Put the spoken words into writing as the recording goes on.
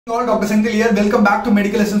All Dr.Senthil here. Welcome back to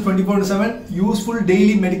Medical Lessons 24/7 useful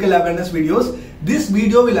daily medical awareness videos. This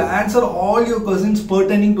video will answer all your questions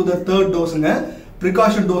pertaining to the third dose.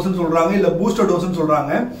 Precaution dose சொல்றாங்க இல்ல booster dose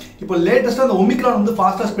சொல்றாங்க. இப்போ லேட்டஸ்டா அந்த Omicron வந்து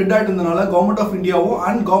ஃபாஸ்டா spread ஆயிட்டு இருந்தனால Government of India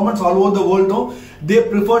and governments all over the world they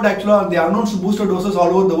preferred actually they announced booster doses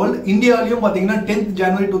all over the world. இந்தியாலயும் பாத்தீங்கன்னா 10th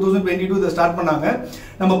January 2022 இத ஸ்டார்ட் பண்ணாங்க.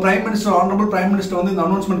 நம்ம prime minister honorable prime minister வந்து இந்த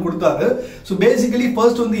அனௌன்ஸ்மென்ட் கொடுத்தாரு. So basically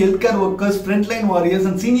first வந்து healthcare workers, frontline warriors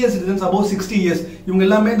and senior citizens above 60 years இவங்க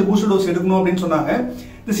எல்லாமே இந்த booster dose எடுக்கணும் அப்படினு சொன்னாங்க.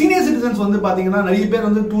 The senior citizens வந்து பாத்தீங்கன்னா நிறைய பேர்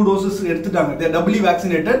வந்து 2 doses எடுத்துட்டாங்க. They are doubly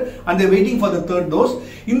vaccinated and they are waiting for the third dose.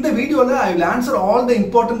 In the video I will answer all the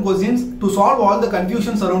important questions to solve all the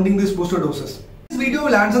confusion surrounding these booster doses. This video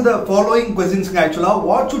will answer the following questions actually.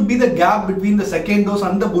 What should be the gap between the second dose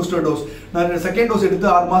and the booster dose? நான் second dose எடுத்து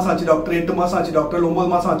 6 மாசம் ஆச்சு doctor, 8 மாசம் ஆச்சு doctor, 9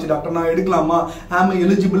 மாசம் ஆச்சு doctor, நான் எடுக்கலாமா, am I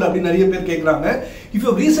eligible அப்படி நிறைய பேர் கேக்குறாங்க. If you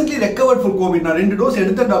have recently recovered from COVID, நான் 2 டோஸ்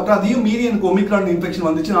எடுத்த டாக்டர், அதையும் மீறி எனக்கு Omicron இன்ஃபெக்ஷன்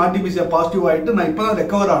வந்துச்சு, RT-PCR பாசிட்டிவ் ஆயிட்டு நான் இப்பதான்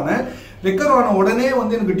ரெக்கவர் ஆனேன். ரெக்கவர் ஆன உடனே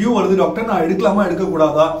வந்து எனக்கு டியூ வருது டாக்டர், நான் எடுக்கலாமா எடுக்க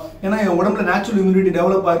கூடாதா, ஏன்னா என் உடம்புல நேச்சுரல் இம்யூனிட்டி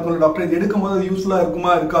டெவலப் ஆயிருக்கும் டாக்டர், இது எடுக்கும்போது அது யூஸ்ஃபுல்லா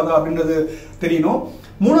இருக்குமா இருக்காதா அப்படின்றது தெரியணும்.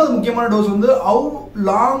 மூணாவது முக்கியமான டோஸ் வந்து how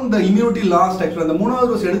long the immunity last actually. அந்த மூணாவது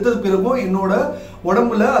டோஸ் எடுத்தது பிறகும் என்னோட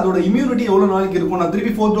உடம்புல அதோட இம்யூனிட்டி எவ்வளவு நாளைக்கு இருக்கும், நான்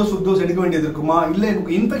திருப்பி 4th டோஸ் 5th டோஸ் எடுக்க வேண்டியது இருக்குமா, இல்ல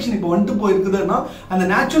எனக்கு இன்ஃபெக்ஷன் இப்போ வந்துட்டு போயிருக்குதுன்னா அந்த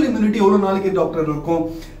நேச்சுரல் இம்யூனிட்டி எவ்வளவு நாளைக்கு டாக்டர் இருக்கும்,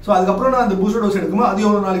 ஸோ அதுக்கப்புறம் நான் அந்த பூஸ்டர் டோஸ் எடுக்குமா அது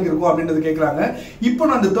எவ்வளவு நாளைக்கு இருக்கும் அப்படின்றது கேட்கறாங்க. இப்போ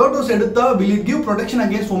நான் அந்த 3rd டோஸ் எடுத்தா will it give protection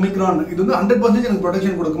against Omicron, இது வந்து 100% எனக்கு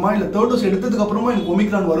ப்ரொடெக்ஷன் கொடுக்குமா, இல்ல 3rd டோஸ் எடுத்ததுக்கு அப்புறமா எனக்கு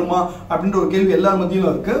Omicron வருமா அப்படின்ற ஒரு கேள்வி எல்லார்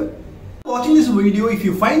மத்தியிலும் இருக்கு. Watching this video, if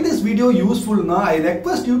you find this video useful now, I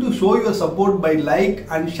request you to show your support by like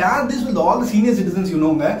and share this with all the senior citizens you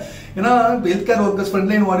know. ஏன்னா healthcare workers,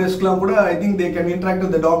 frontline warriorsலாம் கூட I think they can interact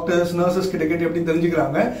with the doctors, nurses கிட்ட கேட்டு எப்படி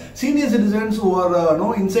தெரிஞ்சுக்கிறாங்க. Senior citizens who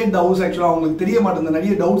are inside the house actually அவங்களுக்கு தெரிய மாட்டேங்குது,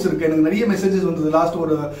 நிறைய டவுட்ஸ் இருக்கு. எனக்கு நிறைய மெசேஜஸ் வந்தது லாஸ்ட்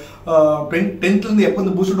ஒரு 10th இருந்து எப்போ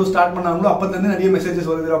இந்த பூஸ்டர் டோஸ் ஸ்டார்ட் பண்ணாங்களோ அப்பத்துல இருந்து நிறைய மெசேஜஸ்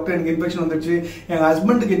வருது. டாக்டர் எனக்கு இன்ஃபெக்ஷன் வந்துச்சு, எங்க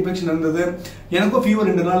ஹஸ்பண்டுக்கு இன்ஃபெக்ஷன் இருந்தது, எனக்கும் ஃபீவர்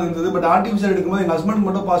 2 நாள் இருந்தது, பட் RT-PCR எடுக்கும்போது எங்க ஹஸ்பண்ட்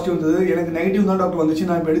மட்டும் பாசிட்டிவ் இருந்தது, எனக்கு நெகட்டிவ் தான் டாக்டர் வந்துச்சு,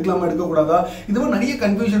 நான் இப்போ எடுக்கலாமா எடுக்க கூடாதா, இது மாதிரி நிறைய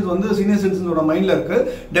கன்ஃபியூஷன்ஸ் வந்து சீனியர் சிட்டிசன்ஸோட மைண்ட்ல இருக்கு.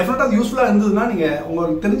 டெஃபினட்டா அது யூஸ்ஃபுல்லா இருந்ததுன்னா நீங்க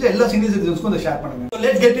உங்களுக்கு தெரிஞ்ச எல்லா சீனியர் சிட்டிசன்ஸ்க்கும் அதை ஷேர் பண்ணுங்க. So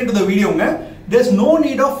let's get into the video. There's no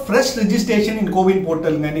need of fresh registration in COVID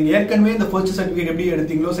portal. நீங்க ஏற்கனவே இந்த ஃபர்ஸ்ட் சர்டிஃபிகேட் எப்படி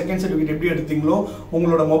எடுத்தீங்களோ, செகண்ட் சர்டிஃபிகேட் எப்படி எடுத்தீங்களோ,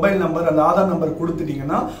 உங்களோட மொபைல் நம்பர் அந்த ஆதார் நம்பர்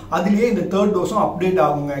கொடுத்துட்டீங்கன்னா அதுலயே இந்த 3rd டோஸும் அப்டேட்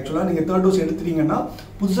ஆகுங்க. ஆக்சுவலா நீங்க 3rd டோஸ் எடுத்துட்டீங்கன்னா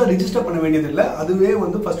புதுசா ரெஜிஸ்டர் பண்ண வேண்டியது இல்லை, அதுவே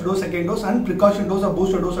வந்து first dose, second dose and precaution dose R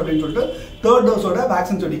booster dose அப்படின்னு சொல்லிட்டு 3rd டோஸோட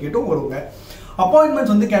வேக்சின் சர்டிஃபிகேட்டும் வருங்க.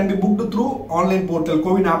 அப்பாயின்மெண்ட்ஸ் வந்து can be booked through online portal,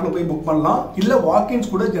 CoWIN ஆப்ல போய் புக் பண்ணலாம். இல்ல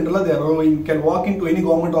வாக்-இன்ஸ் கூட ஜெனரலா they are allowing. You can walk into any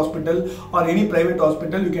government hospital or any private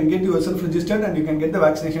hospital. You can get yourself registered and you can get the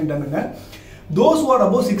vaccination done. Those who are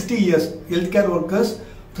above 60 years, healthcare workers,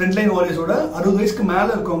 frontline warriors ஓட 60 வயசுக்கு மேல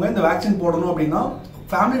இருக்கவங்க இந்த vaccine போடணும் அப்படின்னா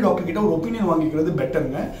family doctor கிட்ட ஒரு opinion வாங்கிக்கிறது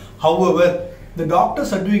பெட்டருங்க. However, the doctor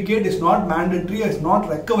certificate is not mandatory, is not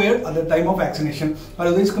required at the time of vaccination.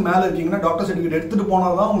 60 வயசுக்கு மேல இருக்கீங்கன்னா டாக்டர் சர்டிஃபிகேட் எடுத்துட்டு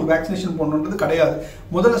போனாதான் உங்களுக்கு வேக்சினேஷன் போடணுன்றது கிடையாது.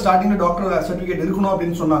 முதல்ல ஸ்டார்டிங்ல டாக்டர் சர்டிஃபிகேட் இருக்கணும்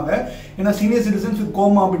அப்படின்னு சொன்னாங்க, ஏன்னா சீனியர் சிட்டிசன்ஸ் வித்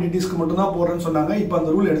கோமார்பிடிட்டிஸ்க்கு மட்டும் தான் போறேன்னு சொன்னாங்க. இப்போ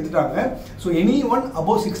அந்த ரூல் எடுத்துட்டாங்க. So anyone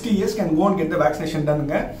above 60 years can go and get the vaccination done.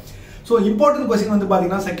 So important question வந்து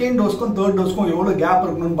பாத்தீங்கன்னா செகண்ட் டோஸ்க்கும் 3rd டோஸ்க்கும் எவ்வளவு கேப்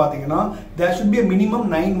இருக்கணும்னு பாத்தீங்கன்னா there should be a minimum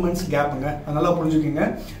 9 months கேப்புங்க. அதனால புரிஞ்சுக்கோங்க.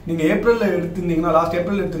 நீங்க ஏப்ரல்ல எடுத்திருந்தீங்கன்னா, last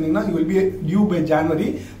April எடுத்திருந்தீங்கன்னா you will be due by January.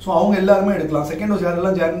 So அவங்க எல்லாருமே எடுக்கலாம். செகண்ட் டோஸ்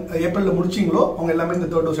யாரெல்லாம் ஏப்ரல்ல முடிச்சிங்களோ அவங்க எல்லாமே இந்த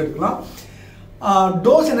 3rd டோஸ் எடுக்கலாம்.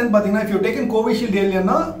 டோஸ் என்னன்னு பாத்தீங்கன்னா if you taken Covishield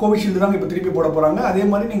ஏர்லியர்னா Covishield தான் இப்போ திருப்பி போட போறாங்க. அதே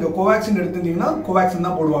மாதிரி நீங்க கோவேக்சின் எடுத்திருந்தீங்கன்னா கோவேக்சின்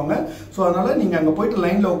தான் போடுவாங்க. ஸோ அதனால நீங்க அங்க போயிட்டு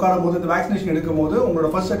லைன்ல உட்காரும் போது இந்த வேக்சினேஷன் எடுக்கும் போது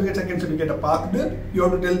உங்களோட ஃபர்ஸ்ட் சர்டிஃபிகேட், செகண்ட் சர்டிஃபிகேட்டை பார்த்துட்டு you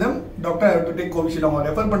have to tell them doctor I have to take Covishield. அவங்க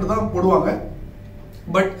ரெஃபர் பண்ணிட்டு தான் போடுவாங்க.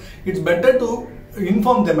 But it's better to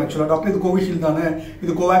inform them ஆக்சுவலா டாக்டர் இது கோவிஷீல்டு தானே,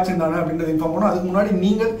 இது கோவேக்சின் தானே அப்படின்றது இன்ஃபார்ம் பண்ணணும். அதுக்கு முன்னாடி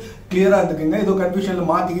நீங்கள் கிளியரா இருந்துக்குங்க. ஏதோ கன்ஃபியூஷன்ல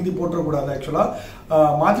மாத்தி கீத்தி போட்டுறக்கூடாது. ஆக்சுவலா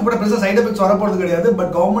மாத்தி போட பெருசா சைட் எஃபெக்ட்ஸ் வரப்போறது கிடையாது.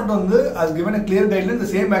 பட் கவர்மெண்ட் வந்து has given a clear guideline, the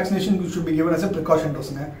same vaccination should be given as a precaution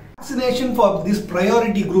dose. Vaccination for this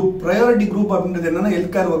priority group அப்படின்றது என்னன்னா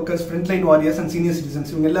healthcare workers, frontline warriors and senior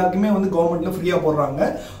citizens இவங்க எல்லாருக்குமே வந்து கவர்மெண்ட்ல ஃப்ரீயா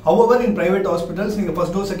போடுறாங்க. However, in private hospitals நீங்க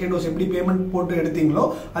first dose, second dose எப்படி பேமெண்ட் போட்டு எடுத்தீங்களோ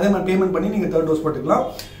அதே மாதிரி பேமெண்ட் பண்ணி நீங்க 3rd டோஸ் போட்டுக்கலாம்.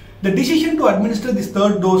 The decision to administer this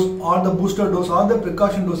 3rd dose or the booster dose or the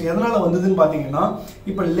precaution dose எதனால வந்ததுன்னு பாத்தீங்கன்னா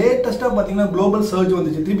இப்போ லேட்டஸ்டா பாத்தீங்கன்னா குளோபல் சர்ஜ்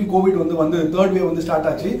வந்துச்சு, திருப்பி கோவிட் வந்து 3rd வேவ் வந்து ஸ்டார்ட்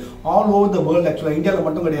ஆச்சு ஆல் ஓவர் த வேர்ல்ட். ஆக்சுவலா இந்தியாவில்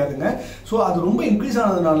மட்டும் கிடையாதுங்க. ஸோ அது ரொம்ப இன்க்ரீஸ்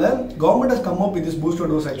ஆனதுனால government has come up with this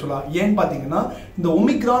booster dose. ஆக்சுவலா ஏன்னு பாத்தீங்கன்னா இந்த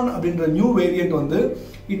ஒமிக்ரான் அப்படின்ற நியூ வேரியன்ட் வந்து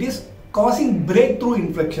it is causing breakthrough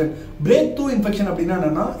infection. Breakthrough infection அப்படினா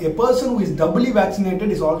என்னன்னா a person who is doubly vaccinated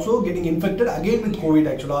is also getting infected again with COVID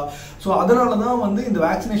actually. So அதனால தான் வந்து இந்த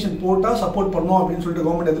vaccination போட்டா சப்போர்ட் பண்ணனும் அப்படினு சொல்லிட்டு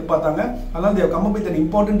கவர்மெண்ட் எதிர்பார்த்தாங்க. அதனால they have come up with an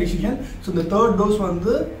important decision. So the third dose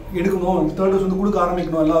வந்து எடுக்கணும், third dose வந்து கொடுக்க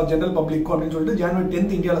ஆரம்பிக்கணும் எல்லா ஜெனரல் பப்ளிக்கும் அப்படினு சொல்லிட்டு January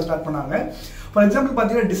 10th இந்தியால ஸ்டார்ட் பண்ணாங்க. For example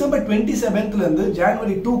பாத்தீங்கன்னா December 27th ல இருந்து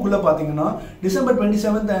January 2 குள்ள பாத்தீங்கன்னா December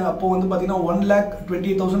 27th அப்போ வந்து பாத்தீங்கன்னா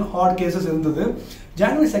 1,20,000 hard cases இருந்தது.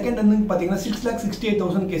 January 2nd வந்து பாத்தீங்கன்னா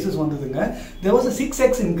 6,68,000 cases வந்ததுங்க. There was a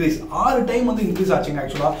 6x increase. 6 time வந்து இன்க்ரீஸ் ஆச்சுங்க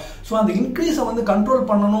ஆக்சுவலா. சோ அந்த இன்க்ரீஸை வந்து கண்ட்ரோல்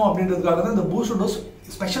பண்ணனும் அப்படின்றதுக்காக தான் இந்த பூஸ்டர் டோஸ்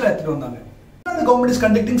ஸ்பெஷலா எடுத்துட்டு வந்தாங்க. The government is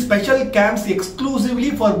conducting special camps exclusively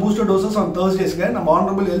for booster doses on Thursdays. Our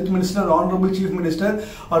Honorable Health Minister, Honorable Chief Minister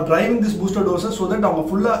are driving this booster doses so that our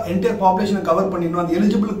full entire population cover பண்ணிடணும். அந்த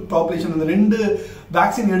eligible population அந்த ரெண்டு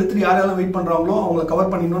vaccine எடுத்துட்டு யாரெல்லாம் wait பண்றாங்களோ அவங்களை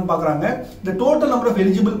cover பண்ணிடணும்னு பாக்குறாங்க. The total number of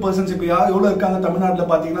eligible persons இப்போ எவ்வளவு இருக்காங்க தமிழ்நாட்டுல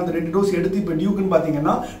பாத்தீங்கன்னா அந்த ரெண்டு டோஸ் எடுத்து இப்போ டியூக்குன்னு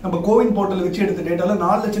பாத்தீங்கன்னா நம்ம கோவின் போர்ட்டல் வச்சு எடுத்த டேட்டால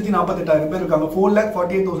 4,48,000 பேர் இருக்காங்க.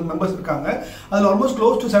 4,48,000 மெம்பர்ஸ் இருக்காங்க. அதுல almost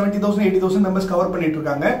close to 70,000 80,000 members cover பண்ணிட்டு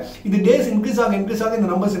இருக்காங்க. இது டேஸ் இன்க்ரீஸ் ஆக இந்த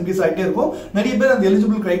நம்பர்ஸ் இன்க்ரீஸ் ஆகிட்டே இருக்கும். நிறைய பேர் அந்த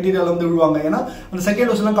எலிஜிபிள் கிரைட்டீரியால வந்து விடுவாங்க. ஏன்னா அந்த செகண்ட்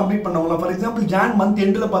டோஸ் எல்லாம் கம்ப்ளீட் பண்ணவங்க ஃபார் எக்ஸாம்பிள் ஜான் மந்த்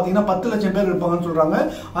எண்ட்ல பாத்தீங்கன்னா 10 லட்சம் பேர் இருப்பாங்கன்னு சொல்றாங்க.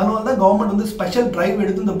 அதனால தான் கவர்மெண்ட் வந்து ஸ்பெஷல் டிரைவ்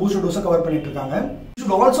எடுத்து இந்த பூஸ்டர் டோஸை கவர் பண்ணிட்டு இருக்காங்க. You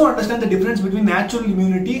should also understand the difference between natural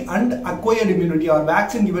immunity and acquired immunity or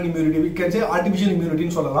vaccine given immunity. We can say artificial immunity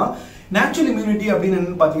ன்னு சொல்லலாம். Natural immunity அப்படினு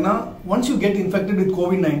என்னன்னு பாத்தீங்கன்னா once you get infected with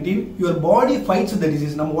COVID-19 your body fights the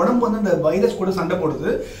disease. நம்ம உடம்பு வந்து அந்த virus கூட சண்டை போடுது.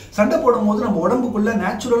 சண்டை போடும்போது நம்ம உடம்புக்குள்ள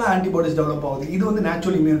நேச்சுரலா ஆன்டிபாடிஸ் டெவலப் ஆகுது. இது வந்து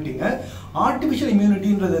நேச்சுரல் இம்யூனிட்டிங்க. ஆர்டிஃபிஷியல்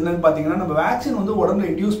இம்யூனிட்டின்றது என்னன்னு பாத்தீங்கன்னா நம்ம வேக்சின் வந்து உடம்புல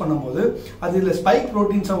இன்டியூஸ் பண்ணும்போது அதுல ஸ்பைக்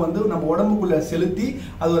புரோட்டீன்ஸை வந்து நம்ம உடம்புக்குள்ள செலுத்தி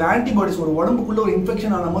அது ஒரு ஆன்டிபாடிஸ் ஒரு உடம்புக்குள்ள ஒரு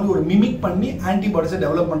இன்ஃபெக்ஷன் ஆன மாதிரி ஒரு மிமிக் பண்ணி ஆன்டிபாடிஸை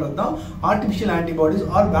டெவலப் பண்றது தான் artificial antibodies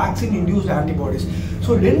R vaccine induced antibodies.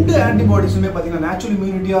 So ரெண்டு ஆன்டிபாடிஸுமே பாத்தீங்கன்னா நேச்சுரல்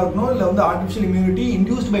இம்யூனிட்டியா இருக்கணும் இல்ல வந்து ஆர்டிஃபிஷியல் இம்யூனிட்டி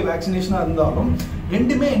இன்டியூஸ்ட் பை வேக்சினேஷனா இருந்தாலும்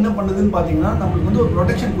ரெண்டுமே என்ன பண்ணுதுன்னு பாத்தீங்கன்னா நம்மளுக்கு வந்து ஒரு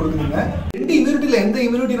ப்ரொடெக்ஷன் கொடுக்குதுங்க. ரெண்டு இம்யூனிட்டில எந்த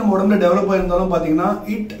இம்யூனிட்டி நம்ம உடம்புல டெவலப் ஆயிருந்தாலும் பாத்தீங்கன்னா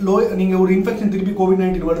நீங்க ஒரு இன்ஃபெக்ஷன் திருப்பி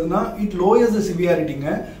COVID-19 வருதுன்னா it lowers the சிவியாரிட்டிங்க.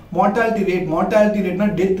 Mortality ரேட்னா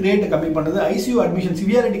death rate கம்மி பண்றது, ஐசியூ அட்மிஷன்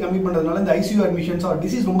சிவியாரிட்டி கம்மி பண்றதுனால இந்த ஐசியூ அட்மிஷன்ஸ் ஆர்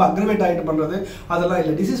டிசீஸ் ரொம்ப அக்ரவேட் ஆகிட்டு பண்றது அதெல்லாம்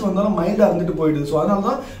இல்லை. டிசீஸ் வந்தாலும் மைல்டா இருந்துட்டு போயிடுது. ஸோ அதனால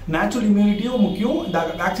தான் நேச்சுரல் இம்யூனிட்டியும் முக்கியம்,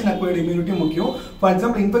 வேக்சின் அக்வைர்டு இம்யூனிட்டியும் முக்கியம். ஃபார்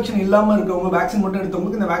எக்ஸாம்பிள் இன்ஃபெக்ஷன் இல்லாம இருக்கவங்க வேக்சின் மட்டும்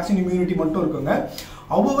எடுத்தவங்களுக்கு இந்த வேக்சின் இம்யூனிட்டி மட்டும் இருக்குங்க.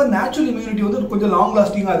 அவ்வளவு நேச்சுரல் இம்யூனிட்டி வந்து கொஞ்சம் லாங்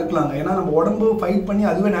லாஸ்டிங்கா இருக்கலாங்க. ஏன்னா நம்ம உடம்பு ஃபைட் பண்ணி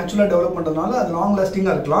அதுவே நேச்சுரலா டெவலப் பண்றதுனால அது லாங்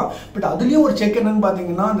லாஸ்டிங்கா இருக்கலாம். பட் அதுலயும் ஒரு செக் என்னன்னு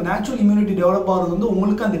பாத்தீங்கன்னா அந்த நேச்சுரல் இம்யூனிட்டி டெவலப் ஆகிறது வந்து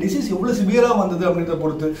உங்களுக்கு அந்த டிசீஸ் எவ்வளவு சிவியரா வந்தது அப்படின்றத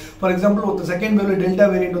பொறுத்து. ஃபார் எக்ஸாம்பிள் ஒரு செகண்ட் வேவ்ல டெல்டா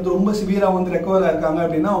வேரியன்ட் வந்து ரொம்ப சிவியரா வந்து ரெக்கவர் ஆயிருக்காங்க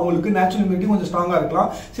அப்படின்னா அவங்களுக்கு நேச்சுரல் இம்யூனிட்டி கொஞ்சம் ஸ்ட்ராங்கா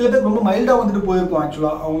இருக்கலாம். சில பேர் ரொம்ப மைல்டா வந்துட்டு போயிருக்கும்.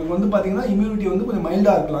 ஆக்சுவலா அவங்களுக்கு வந்து பாத்தீங்கன்னா இம்யூனிட்டி வந்து கொஞ்சம்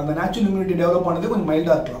மைல்டா இருக்கலாம். அந்த நேச்சுரல் இம்யூனிட்டி டெவலப் ஆனது கொஞ்சம்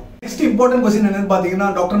மைல்டா இருக்கலாம். நெக்ஸ்ட் இம்பார்ட்டன்ட் क्वेश्चन என்னன்னு பாத்தீங்கன்னா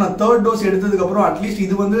டாக்டர் நான் தேர்ட் டோஸ் எடுத்ததுக்கு அப்புறம் அட்லீஸ்ட்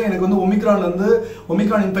இது வந்து எனக்கு வந்து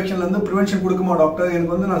ஒமிக்ரான் இன்ஃபெக்ஷன்ல இருந்து பிரிவென்ஷன் கொடுக்குமா டாக்டர்,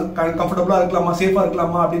 எனக்கு வந்து நான் கம்ஃபர்டபுளா இருக்கலாமா சேஃபா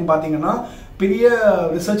இருக்கலாமா அப்படின்னு பாத்தீங்கன்னா பெரிய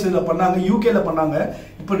ரிசர்ச் இதில் பண்ணாங்க. யூகேல பண்ணாங்க.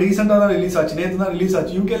 இப்போ ரீசெண்டாக தான் ரிலீஸ் ஆச்சு, நேற்று தான் ரிலீஸ்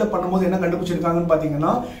ஆச்சு. யூகேல பண்ணும்போது என்ன கண்டுபிடிச்சிருக்காங்கன்னு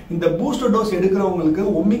பார்த்தீங்கன்னா இந்த பூஸ்டர் டோஸ் எடுக்கிறவங்களுக்கு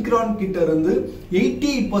ஒமிக்ரான் கிட்ட இருந்து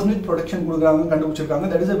 88% ப்ரொடெக்ஷன் கொடுக்குறாங்கன்னு கண்டுபிடிச்சிருக்காங்க.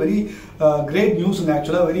 That is a very great news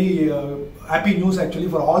ஆக்சுவலாக, very happy news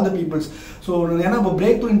actually for all the peoples. So ஏன்னா இப்போ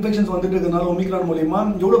பிரேக் த்ரூ இன்ஃபெக்ஷன்ஸ் வந்துட்டு இருக்கிறதுனால ஒமிக்ரான் மூலியமா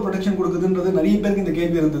எவ்வளோ ப்ரொடெக்ஷன் கொடுக்குதுன்றது நிறைய பேருக்கு இந்த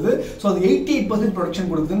கேள்வி இருந்தது. ஸோ அது 88% ப்ரொடெக்ஷன்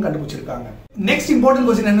கொடுக்குதுன்னு கண்டுபிடிச்சிருக்காங்க. நெக்ஸ்ட் இம்பார்ட்டன்ட்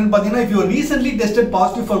क्वेश्चन என்னன்னு பார்த்தீங்கன்னா if you recently tested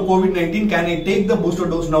positive for COVID-19 can I take the booster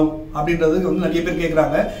dose now அப்படின்றது வந்து நிறைய பேர்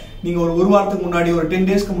கேட்குறாங்க. நீங்க ஒரு வாரத்துக்கு முன்னாடி ஒரு 10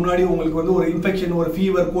 டேஸ்க்கு முன்னாடி உங்களுக்கு வந்து ஒரு இன்ஃபெக்ஷன் ஒரு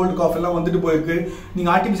ஃபீவர் கோல்டு காஃப் எல்லாம் வந்துட்டு போயிருக்கு, நீங்க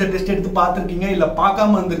ஆர்டிபிசிஆர் டெஸ்ட் எடுத்து பார்த்துருக்கீங்க இல்ல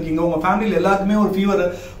பார்க்காம இருந்திருக்கீங்க, உங்க ஃபேமிலியில் எல்லாருக்குமே ஒரு ஃபீவர்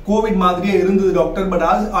கோவிட் மாதிரியே இருந்தது டாக்டர் பட்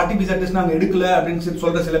ஆர்டிபிசிஆர் டெஸ்ட் நாங்கள் எடுக்கல அப்படின்னு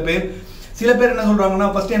சொல்ற சில பேர் என்ன சொல்றாங்கன்னா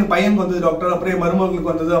ஃபர்ஸ்ட் எனக்கு பையனுக்கு வந்தது டாக்டர், அப்புறம் என் மருமகளுக்கு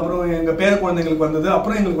வந்தது, அப்புறம் எங்க பேர குழந்தைங்களுக்கு வந்தது,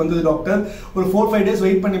 அப்புறம் எங்களுக்கு வந்தது டாக்டர். ஒரு 4-5 டேஸ்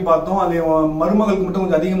வெயிட் பண்ணி பார்த்தோம், அது மருமகளுக்கு மட்டும்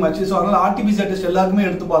கொஞ்சம் அதிகமாச்சு. ஸோ அதனால ஆர்டிபிசிஆர் டெஸ்ட் எல்லாருக்குமே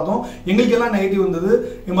எடுத்து பார்த்தோம், எங்களுக்கு எல்லாம் நெகட்டிவ் வந்தது,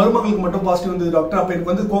 என் மருமகளுக்கு மட்டும் பாசிட்டிவ் வந்தது டாக்டர். அப்போ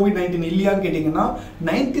எனக்கு வந்து COVID-19 இல்லையான்னு கேட்டீங்கன்னா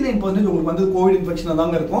 99% உங்களுக்கு வந்து கோவிட் இன்ஃபெக்ஷன்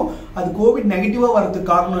தாங்க இருக்கும். அது கோவிட் நெகட்டிவா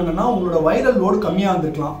வரதுக்கு காரணம் என்னன்னா உங்களோட வைரல் லோடு கம்மியா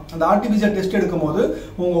இருந்திருக்கலாம். அந்த ஆர்டிபிசிஆர் டெஸ்ட் எடுக்கும் போது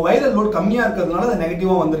உங்க வைரல் லோடு கம்மியா இருக்கிறதுனால அது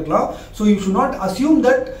நெகட்டிவா வந்திருக்கலாம். So you should not assume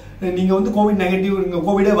that நீங்க வந்து கோவிட் நெகட்டிவ் நீங்க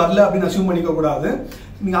கோவிடே வரல அப்படின்னு அசியூம் பண்ணிக்க கூடாது.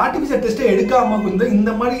 நீங்க ஆர்டிபிசிஆர் டெஸ்ட்டை எடுக்காம வந்து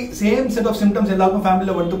இந்த மாதிரி சேம் செட் ஆஃப் சிம்டம்ஸ் எல்லாருக்கும்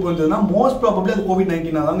ஃபேமிலியில் வந்து போயிருந்ததுன்னா மோஸ்ட் ப்ராபப்ளி அது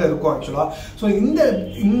COVID-19 தாங்க இருக்கும் ஆக்சுவலா. ஸோ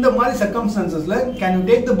இந்த மாதிரி சர்க்கம்ஸ்டான்சஸ்ல can you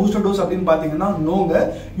take the booster dose அப்படின்னு பாத்தீங்கன்னா நோங்க,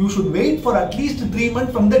 you should wait for at least 3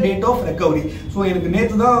 months from the date of recovery. So எனக்கு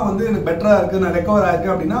நேற்று தான் வந்து எனக்கு பெட்டரா இருக்கு, நான் ரெக்கவர்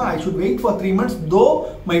ஆயிருக்கு அப்படின்னா I should wait for 3 months தோ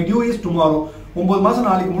மை டியூ இஸ் டுமாரோ. 9 மாசம்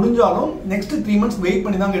நாளைக்கு முடிஞ்சாலும் நெக்ஸ்ட் 3 months வெயிட்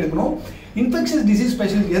பண்ணி தாங்க எடுக்கணும். இன்ஃபெக்ஷஸ் டிசீஸ்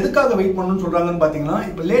ஸ்பெஷலிஸ்ட் எதுக்காக வெயிட் பண்ணணும்னு சொல்றாங்கன்னு பாத்தீங்கன்னா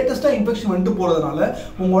இப்போ லேட்டஸ்டா இன்ஃபெக்ஷன் வந்துட்டு போறதுனால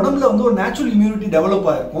உங்க உடம்புல வந்து ஒரு நேச்சுரல் இம்யூனிட்டி டெவலப்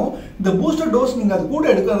ஆயிருக்கும். இந்த பூஸ்டர் டோஸ் நீங்க அது கூட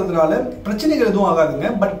எடுக்கிறதுனால பிரச்சனைகள் எதுவும் ஆகாதுங்க.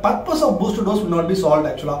 But purpose of booster dose will not be solved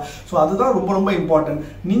ஆக்சுவலா. ஸோ அதுதான் ரொம்ப ரொம்ப இம்பார்ட்டன்ட்.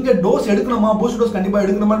 நீங்க டோஸ் எடுக்கணுமா, பூஸ்டர் டோஸ் கண்டிப்பா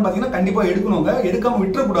எடுக்கணுமான்னு பாத்தீங்கன்னா கண்டிப்பா எடுக்கணுங்க. எடுக்காம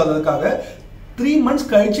விட்டுறக்கூடாது. அதுக்காக 3 months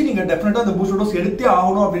கழிச்சு நீங்க டெஃபினட்டா அந்த பூஸ்டர் டோஸ் எடுத்தே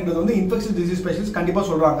ஆகணும் அப்படின்றது வந்து இன்ஃபெக்ஷஸ் டிசீஸ் ஸ்பெஷலிஸ்ட் கண்டிப்பா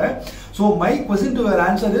சொல்றாங்க. So my question to your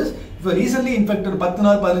answer is, இப்போ ரீசென்ட்லி இன்ஃபெக்டட் 10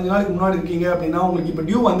 நாள் 15 நாளுக்கு முன்னாடி இருக்கீங்க அப்படின்னா உங்களுக்கு இப்போ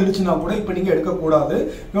டியூ வந்துடுச்சுன்னா கூட இப்போ நீங்க எடுக்கக்கூடாது.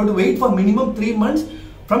 You have to wait for minimum 3 months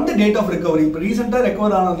from the date of recovery. இப்போ ரீசெண்டாக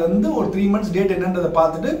ரெக்கவர் ஆனதுலேருந்து ஒரு 3 months டேட் என்னன்றதை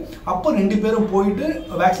பார்த்துட்டு அப்போ 2 பேரும் போயிட்டு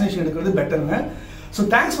வேக்சினேஷன் எடுக்கிறது பெட்டருங்க. So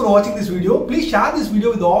thanks for watching this video. Please share this video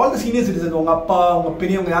with all the senior citizens. உங்க அப்பா, உங்க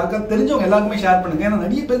பெரியவங்க, யாருக்காவது தெரிஞ்சவங்க எல்லாருக்குமே ஷேர் பண்ணுங்க. ஏன்னா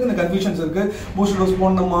நிறைய பேருக்கு இந்த கன்ஃபியூஷன்ஸ் இருக்கு. பூஸ்டர் டோஸ்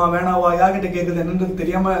போடணுமா வேணாவா, யார்கிட்ட கேட்குறது என்னன்றது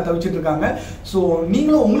தெரியாம தவிச்சிட்டு இருக்காங்க. ஸோ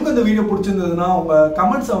நீங்களும் உங்களுக்கு இந்த வீடியோ பிடிச்சிருந்ததுன்னா உங்க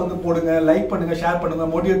கமெண்ட்ஸை வந்து போடுங்க, லைக் பண்ணுங்க, ஷேர் பண்ணுங்க,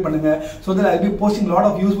 மோட்டிவேட் பண்ணுங்க. So that I'll be posting lot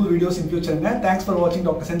of useful videos in future. Thanks for watching.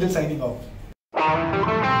 Dr. Senthil signing off.